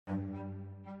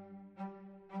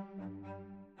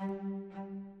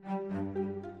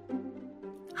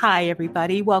Hi,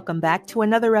 everybody. Welcome back to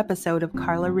another episode of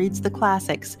Carla Reads the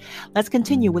Classics. Let's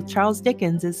continue with Charles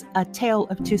Dickens' A Tale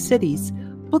of Two Cities,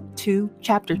 Book 2,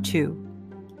 Chapter 2,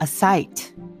 A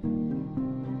Sight.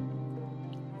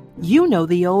 "You know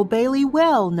the Old Bailey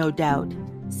well, no doubt,"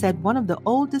 said one of the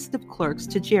oldest of clerks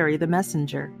to Jerry the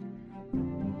messenger.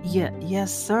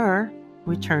 Yes, sir,"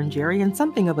 returned Jerry in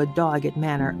something of a dogged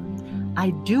manner.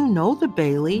 "I do know the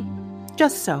Bailey."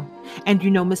 "Just so. And you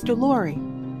know Mr. Lorry?"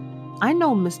 "I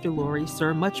know Mr. Lorry,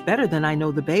 sir, much better than I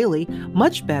know the Bailey.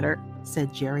 Much better,"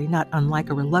 said Jerry, not unlike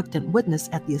a reluctant witness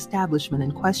at the establishment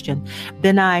in question,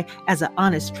 "than I, as an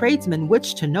honest tradesman,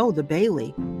 wish to know the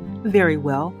Bailey." "Very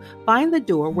well. Find the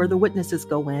door where the witnesses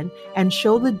go in, and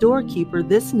show the doorkeeper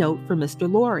this note for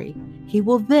Mr. Lorry. He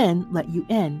will then let you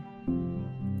in."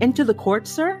 "Into the court,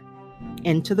 sir?"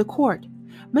 "Into the court."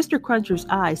 Mr. Cruncher's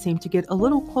eyes seemed to get a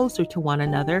little closer to one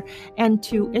another and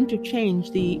to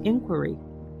interchange the inquiry.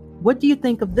 "What do you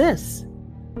think of this?"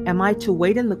 "Am I to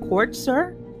wait in the court,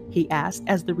 sir?" he asked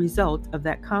as the result of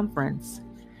that conference.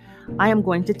 "I am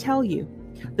going to tell you.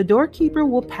 The doorkeeper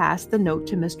will pass the note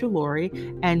to Mr.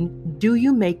 Lorry, and do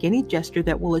you make any gesture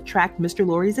that will attract Mr.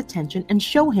 Lorry's attention and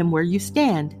show him where you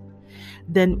stand.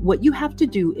 Then what you have to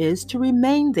do is to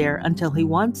remain there until he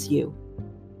wants you."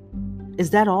 "Is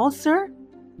that all, sir?"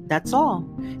 "That's all.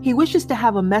 He wishes to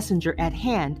have a messenger at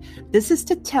hand. This is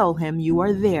to tell him you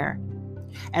are there."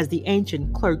 As the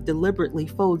ancient clerk deliberately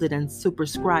folded and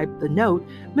superscribed the note,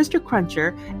 Mr.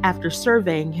 Cruncher, after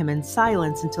surveying him in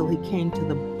silence until he came to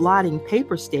the blotting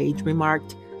paper stage,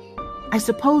 remarked, "I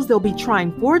suppose they'll be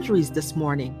trying forgeries this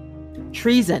morning."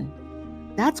 "Treason."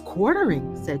 "That's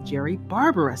quartering," said Jerry.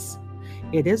 "Barbarous."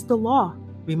 "It is the law,"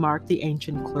 remarked the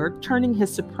ancient clerk, turning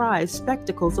his surprised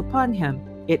spectacles upon him.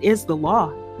 "It is the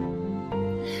law."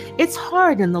 "It's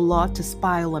hard in the law to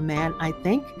spile a man, I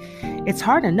think. It's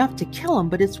hard enough to kill him,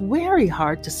 but it's very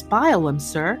hard to spile him,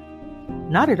 sir."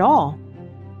 "Not at all,"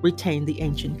 retained the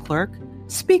ancient clerk.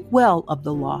 "Speak well of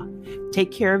the law. Take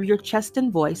care of your chest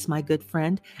and voice, my good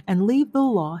friend, and leave the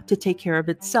law to take care of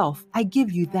itself. I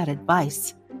give you that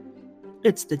advice."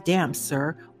 "It's the damp,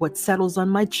 sir, what settles on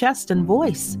my chest and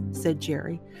voice," said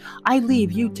Jerry. "I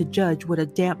leave you to judge what a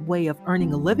damp way of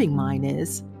earning a living mine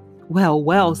is." Well,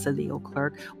 well," said the old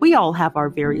clerk, "we all have our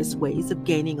various ways of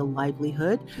gaining a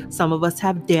livelihood. Some of us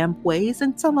have damp ways,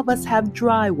 and some of us have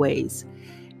dry ways.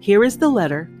 Here is the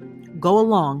letter. Go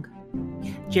along."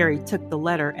 Jerry took the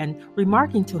letter, and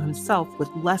remarking to himself with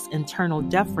less internal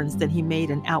deference than he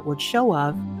made an outward show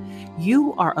of,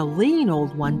 "You are a lean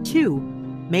old one, too,"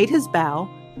 made his bow,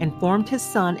 informed his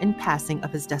son in passing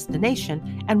of his destination,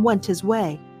 and went his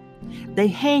way. They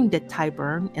hanged at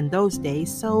Tyburn in those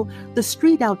days, so the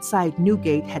street outside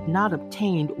Newgate had not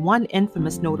obtained one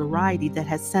infamous notoriety that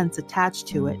has since attached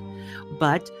to it.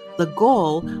 But the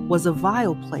Gaol was a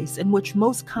vile place in which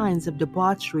most kinds of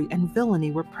debauchery and villainy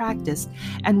were practiced,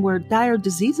 and where dire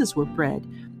diseases were bred,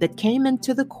 that came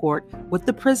into the court with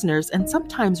the prisoners and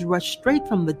sometimes rushed straight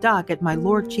from the dock at my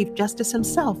Lord Chief Justice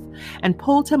himself, and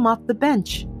pulled him off the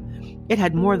bench. It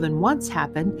had more than once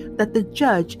happened that the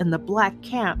judge in the black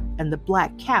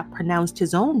cap pronounced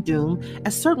his own doom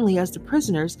as certainly as the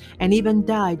prisoners, and even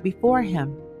died before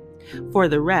him. For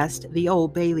the rest, the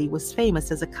Old Bailey was famous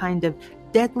as a kind of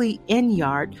deadly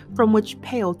inn-yard from which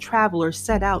pale travelers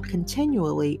set out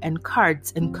continually in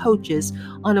carts and coaches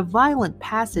on a violent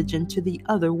passage into the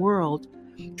other world,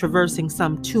 traversing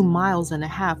some 2.5 miles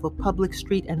of public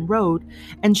street and road,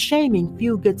 and shaming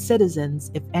few good citizens,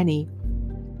 if any.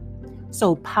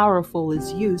 So powerful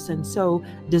is use, and so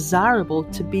desirable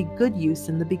to be good use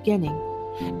in the beginning.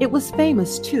 It was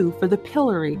famous, too, for the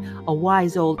pillory, a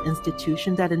wise old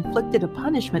institution that inflicted a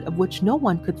punishment of which no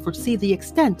one could foresee the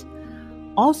extent.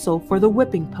 Also for the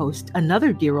whipping post,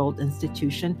 another dear old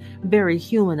institution, very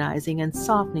humanizing and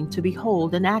softening to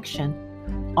behold in action.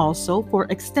 Also for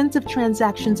extensive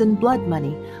transactions in blood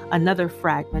money, another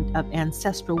fragment of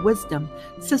ancestral wisdom,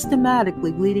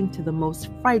 systematically leading to the most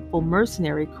frightful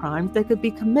mercenary crimes that could be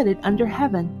committed under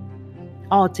heaven.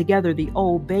 Altogether, the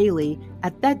Old Bailey,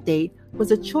 at that date,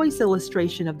 was a choice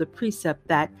illustration of the precept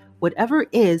that whatever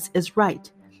is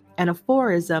right, an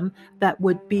aphorism that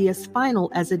would be as final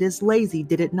as it is lazy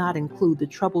did it not include the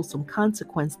troublesome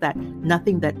consequence that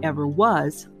nothing that ever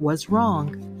was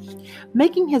wrong.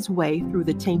 Making his way through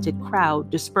the tainted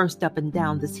crowd dispersed up and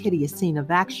down this hideous scene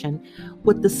of action,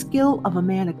 with the skill of a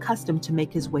man accustomed to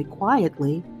make his way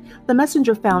quietly, the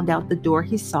messenger found out the door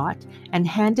he sought and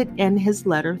handed in his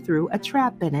letter through a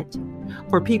trap in it.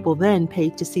 For people then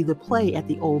paid to see the play at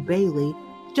the Old Bailey,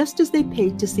 just as they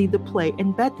paid to see the play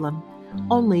in Bedlam,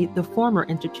 only the former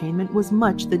entertainment was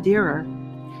much the dearer.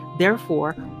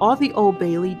 Therefore, all the Old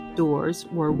Bailey doors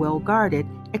were well guarded,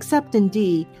 except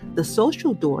indeed the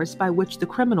social doors by which the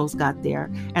criminals got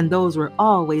there, and those were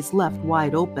always left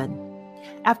wide open.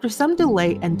 After some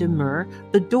delay and demur,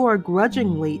 the door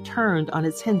grudgingly turned on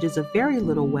its hinges a very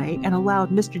little way and allowed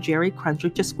Mr. Jerry Cruncher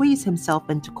to squeeze himself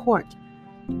into court.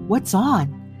 "What's on?"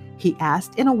 he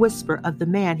asked in a whisper of the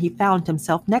man he found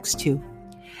himself next to.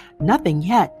 "Nothing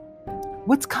yet."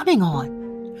 "What's coming on?"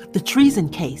 "The treason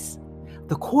case."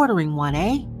 "The quartering one,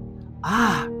 eh?"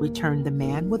 "Ah," returned the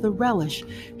man with a relish,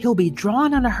 "he'll be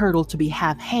drawn on a hurdle to be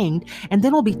half hanged, and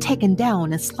then he'll be taken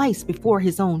down and sliced before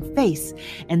his own face,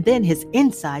 and then his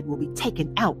inside will be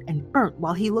taken out and burnt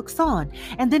while he looks on,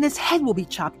 and then his head will be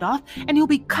chopped off, and he'll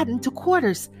be cut into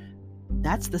quarters.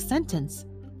 That's the sentence."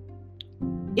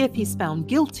 "If he's found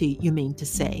guilty, you mean to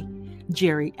say,"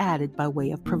 Jerry added by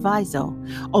way of proviso.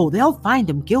 "Oh, they'll find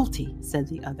him guilty," said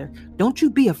the other. "Don't you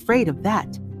be afraid of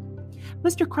that."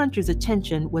 Mr. Cruncher's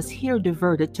attention was here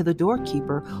diverted to the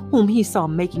doorkeeper, whom he saw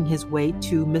making his way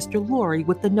to Mr. Lorry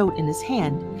with the note in his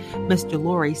hand. Mr.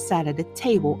 Lorry sat at a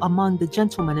table among the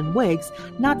gentlemen in wigs,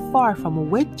 not far from a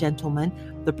Whig gentleman,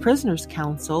 the prisoner's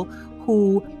counsel,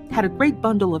 who had a great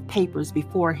bundle of papers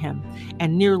before him,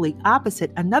 and nearly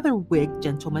opposite another Whig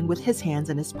gentleman with his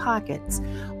hands in his pockets,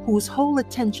 whose whole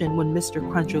attention when Mr.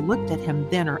 Cruncher looked at him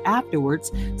then or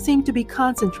afterwards seemed to be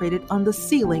concentrated on the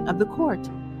ceiling of the court.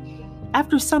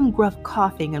 After some gruff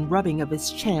coughing and rubbing of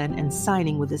his chin and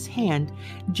signing with his hand,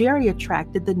 Jerry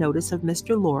attracted the notice of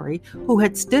Mr. Lorry, who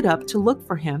had stood up to look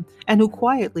for him and who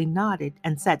quietly nodded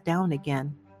and sat down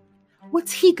again.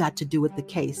 "What's he got to do with the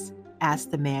case?"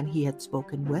 asked the man he had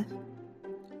spoken with.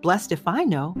 "Blessed if I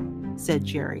know," said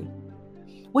Jerry.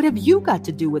 "What have you got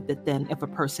to do with it then, if a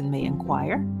person may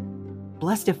inquire?"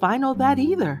 "Blessed if I know that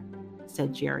either,"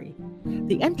 said Jerry.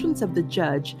 The entrance of the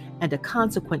judge and a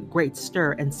consequent great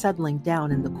stir and settling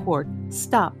down in the court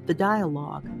stopped the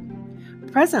dialogue.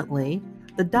 Presently,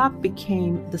 the dock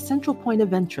became the central point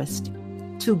of interest.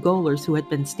 Two gaolers who had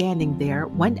been standing there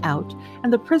went out,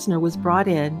 and the prisoner was brought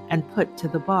in and put to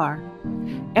the bar.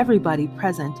 Everybody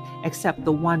present, except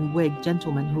the one Whig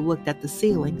gentleman who looked at the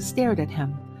ceiling, stared at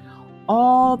him.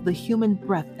 All the human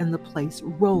breath in the place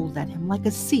rolled at him like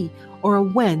a sea or a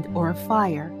wind or a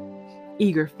fire.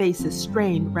 Eager faces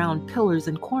strained round pillars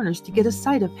and corners to get a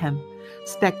sight of him.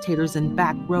 Spectators in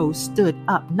back rows stood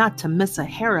up not to miss a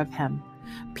hair of him.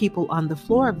 People on the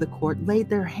floor of the court laid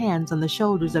their hands on the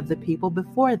shoulders of the people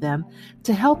before them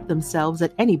to help themselves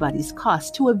at anybody's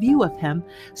cost to a view of him,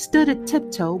 stood at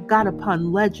tiptoe, got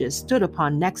upon ledges, stood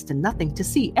upon next to nothing to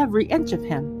see every inch of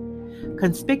him.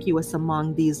 Conspicuous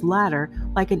among these latter,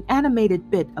 like an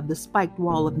animated bit of the spiked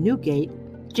wall of Newgate,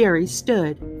 Jerry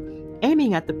stood,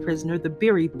 aiming at the prisoner the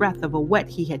beery breath of a whet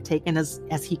he had taken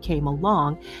as he came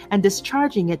along, and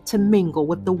discharging it to mingle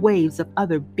with the waves of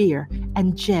other beer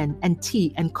and gin and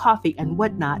tea and coffee and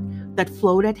what-not that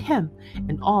flowed at him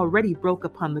and already broke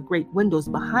upon the great windows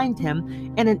behind him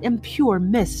in an impure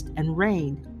mist and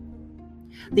rain.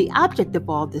 The object of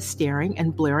all this staring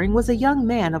and blaring was a young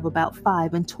man of about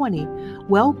 25,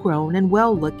 well-grown and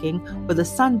well-looking, with a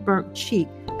sunburnt cheek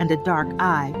and a dark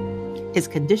eye. His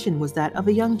condition was that of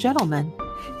a young gentleman.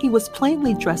 He was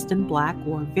plainly dressed in black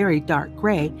or very dark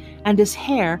gray, and his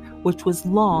hair, which was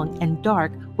long and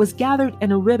dark, was gathered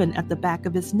in a ribbon at the back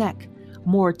of his neck,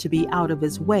 more to be out of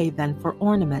his way than for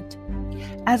ornament.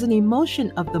 As an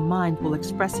emotion of the mind will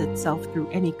express itself through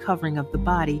any covering of the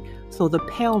body, so the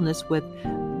paleness with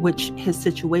which his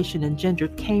situation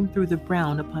engendered came through the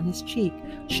brown upon his cheek,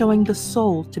 showing the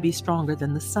soul to be stronger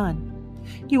than the sun.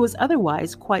 He was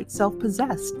otherwise quite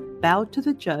self-possessed, bowed to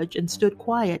the judge, and stood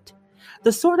quiet.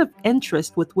 The sort of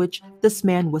interest with which this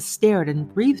man was stared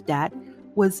and breathed at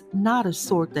was not a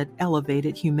sort that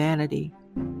elevated humanity.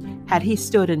 Had he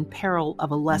stood in peril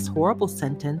of a less horrible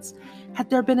sentence, had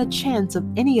there been a chance of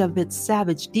any of its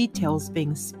savage details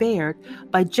being spared,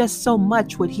 by just so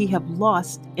much would he have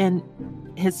lost in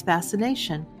his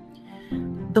fascination.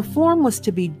 The form was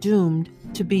to be doomed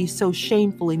to be so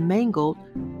shamefully mangled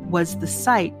was the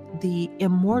sight, the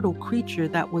immortal creature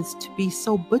that was to be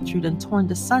so butchered and torn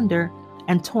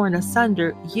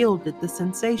asunder yielded the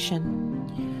sensation.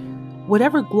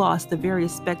 Whatever gloss the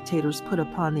various spectators put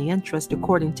upon the interest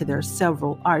according to their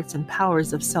several arts and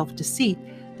powers of self-deceit,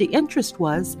 the interest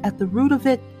was, at the root of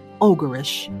it,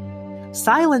 ogreish.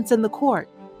 "Silence in the court!"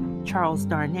 Charles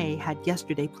Darnay had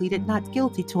yesterday pleaded not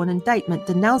guilty to an indictment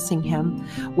denouncing him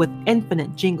with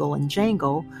infinite jingle and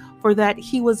jangle, for that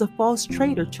he was a false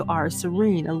traitor to our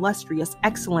serene, illustrious,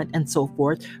 excellent, and so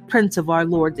forth, Prince of our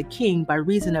Lord the King, by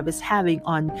reason of his having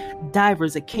on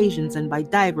divers occasions and by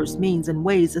divers means and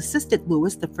ways assisted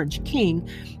Louis the French King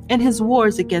in his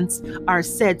wars against our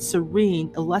said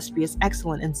serene, illustrious,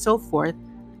 excellent, and so forth.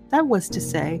 That was to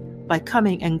say, by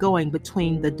coming and going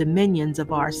between the dominions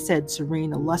of our said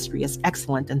serene, illustrious,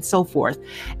 excellent, and so forth,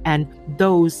 and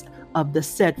those of the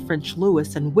said French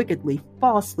Louis, and wickedly,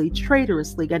 falsely,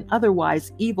 traitorously, and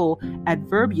otherwise evil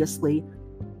adverbiously,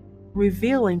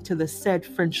 revealing to the said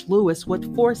French Louis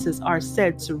what forces our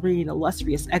said serene,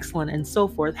 illustrious, excellent, and so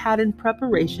forth had in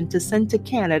preparation to send to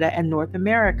Canada and North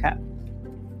America.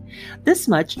 This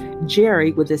much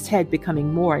Jerry, with his head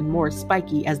becoming more and more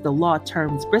spiky as the law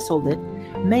terms bristled it,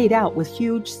 made out with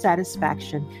huge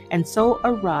satisfaction, and so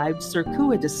arrived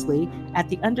circuitously at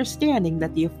the understanding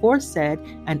that the aforesaid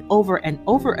and over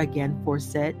again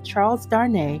foresaid Charles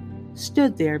Darnay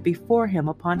stood there before him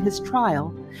upon his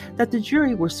trial, that the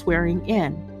jury were swearing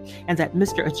in, and that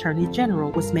Mr. Attorney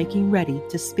General was making ready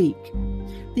to speak.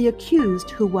 The accused,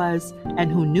 who was, and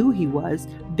who knew he was,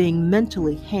 being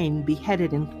mentally hanged,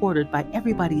 beheaded, and quartered by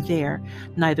everybody there,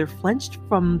 neither flinched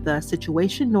from the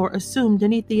situation nor assumed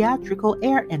any theatrical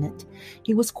air in it.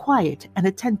 He was quiet and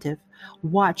attentive,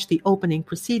 watched the opening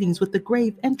proceedings with a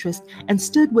grave interest, and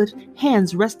stood with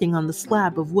hands resting on the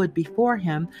slab of wood before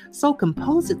him so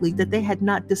composedly that they had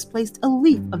not displaced a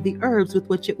leaf of the herbs with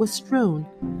which it was strewn.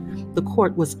 The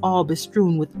court was all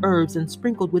bestrewn with herbs and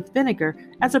sprinkled with vinegar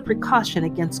as a precaution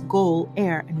against gaol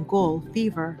air and gaol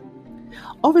fever.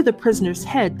 Over the prisoner's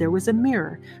head there was a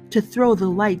mirror to throw the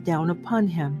light down upon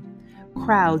him.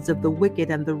 Crowds of the wicked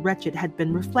and the wretched had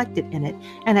been reflected in it,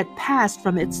 and had passed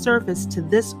from its surface to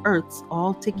this earth's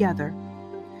altogether.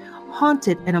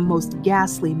 Haunted in a most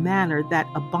ghastly manner that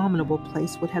abominable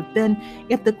place would have been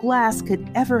if the glass could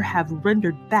ever have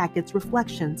rendered back its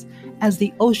reflections, as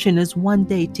the ocean is one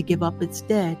day to give up its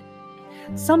dead.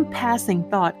 Some passing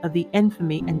thought of the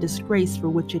infamy and disgrace for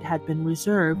which it had been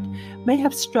reserved may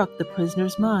have struck the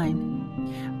prisoner's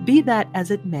mind. Be that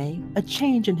as it may, a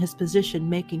change in his position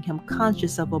making him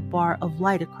conscious of a bar of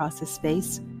light across his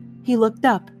face, he looked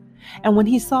up, and when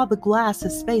he saw the glass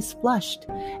his face flushed,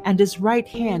 and his right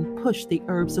hand pushed the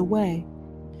herbs away.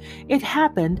 It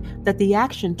happened that the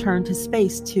action turned his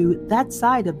face to that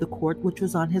side of the court which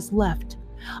was on his left.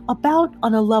 About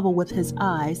on a level with his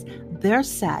eyes, there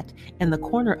sat, in the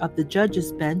corner of the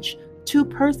judge's bench, two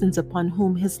persons upon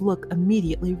whom his look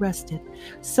immediately rested,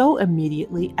 so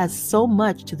immediately as so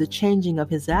much to the changing of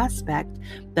his aspect,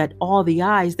 that all the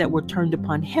eyes that were turned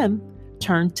upon him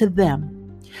turned to them.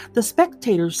 The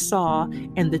spectators saw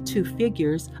in the two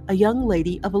figures a young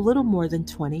lady of a little more than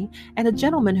 20, and a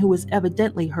gentleman who was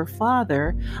evidently her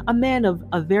father, a man of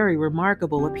a very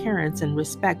remarkable appearance in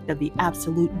respect of the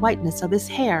absolute whiteness of his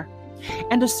hair,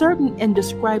 and a certain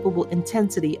indescribable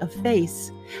intensity of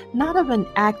face, not of an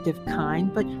active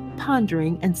kind, but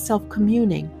pondering and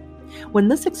self-communing. When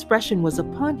this expression was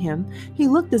upon him, he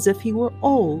looked as if he were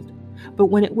old, but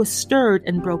when it was stirred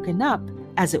and broken up,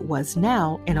 as it was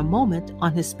now, in a moment,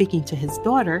 on his speaking to his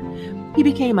daughter, he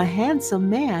became a handsome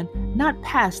man, not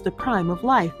past the prime of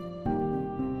life.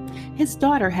 His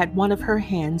daughter had one of her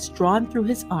hands drawn through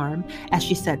his arm as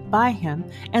she sat by him,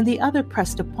 and the other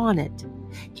pressed upon it.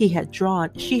 She had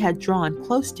drawn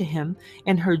close to him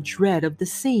in her dread of the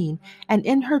scene, and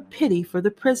in her pity for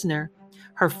the prisoner.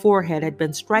 Her forehead had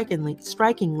been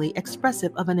strikingly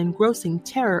expressive of an engrossing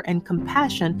terror and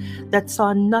compassion that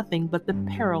saw nothing but the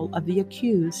peril of the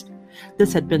accused.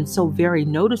 This had been so very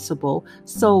noticeable,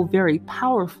 so very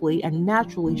powerfully and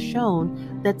naturally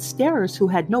shown, that starers who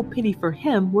had no pity for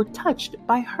him were touched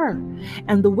by her,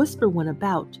 and the whisper went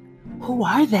about, "Who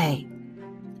are they?"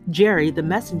 Jerry, the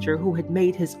messenger, who had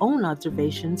made his own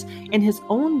observations in his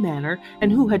own manner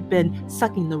and who had been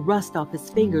sucking the rust off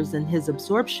his fingers in his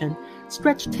absorption,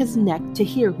 stretched his neck to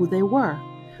hear who they were.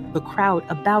 The crowd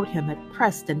about him had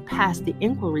pressed and passed the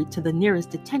inquiry to the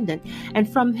nearest attendant, and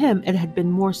from him it had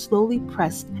been more slowly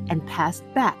pressed and passed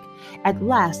back. At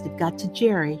last it got to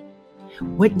Jerry.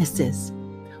 "Witnesses.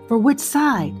 For which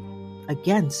side?"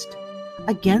 "Against."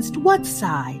 "Against what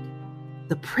side?"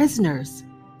 "The prisoners."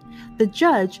 The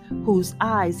judge, whose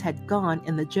eyes had gone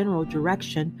in the general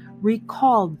direction,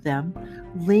 recalled them,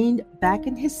 leaned back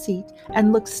in his seat,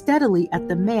 and looked steadily at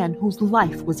the man whose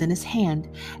life was in his hand,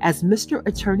 as Mr.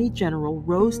 Attorney General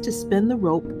rose to spin the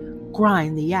rope,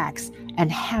 grind the axe,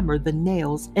 and hammer the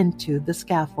nails into the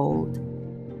scaffold.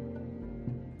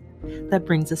 that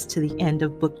brings us to the end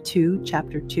of Book 2,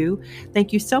 Chapter 2.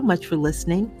 Thank you so much for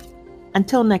listening.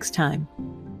 Until next time.